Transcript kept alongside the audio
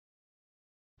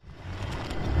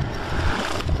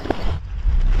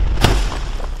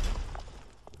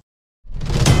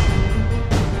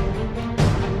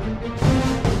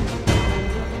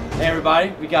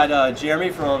everybody. We got Jeremy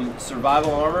from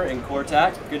Survival Armor in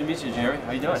Cortac. Good to meet you, Jeremy.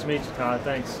 How you doing? Nice to meet you, Todd.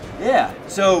 Thanks. Yeah.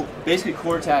 So basically,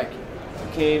 Cortac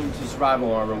came to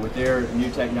Survival Armor with their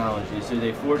new technology. So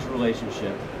they forged a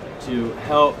relationship to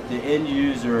help the end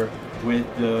user with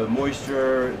the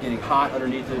moisture getting hot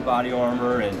underneath the body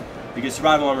armor, and because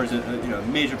Survival Armor is a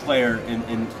major player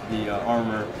in the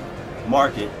armor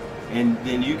market, and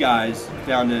then you guys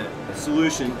found a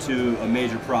solution to a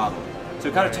major problem.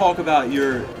 So kind of talk about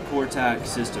your Cortac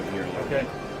system here. Okay.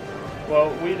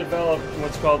 Well, we developed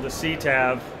what's called the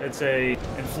CTAV. It's a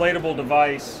inflatable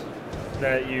device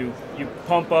that you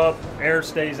pump up, air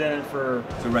stays in it for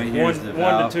so right here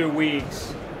one to 2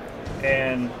 weeks,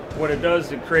 and what it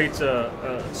does, it creates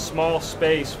a small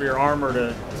space for your armor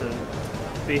to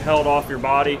be held off your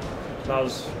body.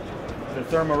 Allows the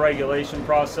thermoregulation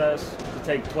process to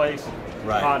take place.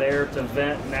 Right. Hot air to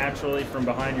vent naturally from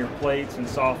behind your plates and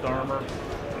soft armor.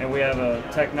 And we have a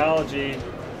technology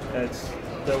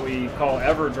that we call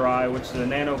EverDry, which is a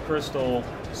nanocrystal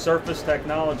surface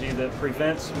technology that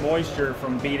prevents moisture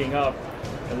from beating up.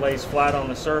 It lays flat on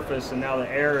the surface, and now the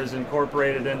air is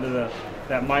incorporated into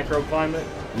that microclimate.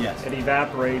 Yes. It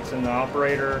evaporates, and the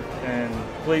operator and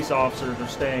police officers are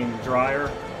staying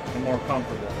drier and more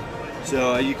comfortable.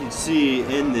 So you can see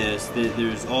in this that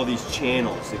there's all these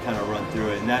channels that kind of run through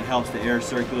it, and that helps the air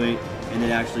circulate, and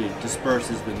it actually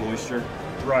disperses the moisture.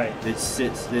 Right. It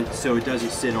sits, so it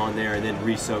doesn't sit on there and then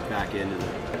re-soak back into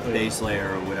the base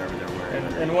layer or whatever they're wearing.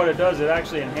 And what it does, it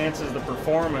actually enhances the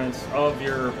performance of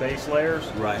your base layers.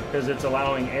 Right. Because it's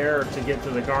allowing air to get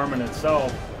to the garment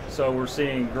itself. So we're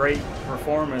seeing great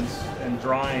performance and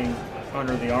drying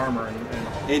under the armor.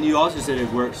 And you also said it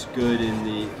works good in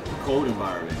the cold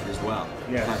environment as well.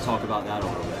 Yes. Kind of talk about that a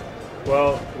little bit.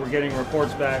 Well, we're getting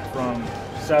reports back from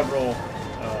several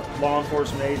law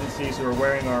enforcement agencies who are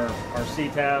wearing our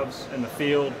CTAVs in the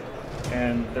field,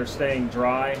 and they're staying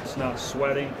dry. It's not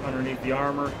sweating underneath the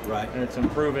armor. Right. And it's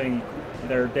improving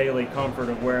their daily comfort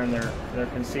of wearing their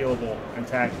concealable and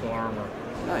tactical armor.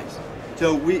 Nice.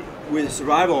 So with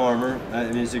Survival Armor, I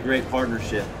mean, it's a great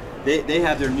partnership. They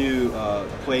have their new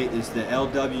plate is the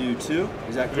LW2,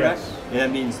 is that correct? Yes. And that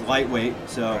means lightweight.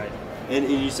 So, right. and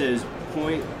you said it's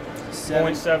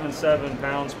 0.77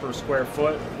 pounds per square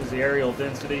foot is the aerial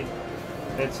density.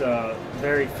 It's a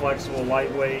very flexible,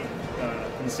 lightweight,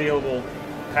 concealable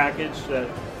package that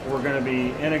we're going to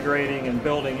be integrating and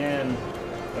building in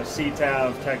a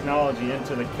CTAV technology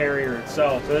into the carrier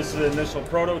itself. So this is the initial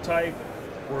prototype.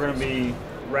 We're going to be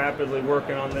rapidly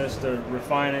working on this to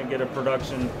refine it, get a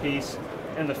production piece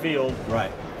in the field.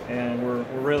 Right. And we're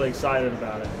really excited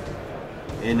about it.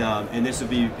 And this will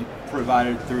be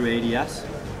provided through ADS?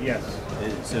 Yes.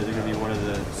 So they're going to be one of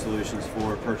the solutions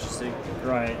for purchasing?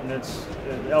 Right, and it's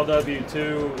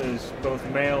LW2 is both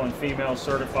male and female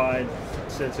certified.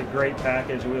 It's a great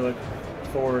package. We look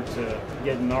forward to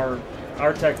getting our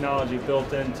technology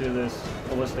built into this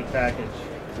holistic package.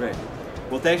 Great.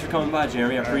 Well, thanks for coming by,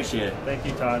 Jeremy. I appreciate it. Thank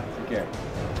you, Todd. Take care.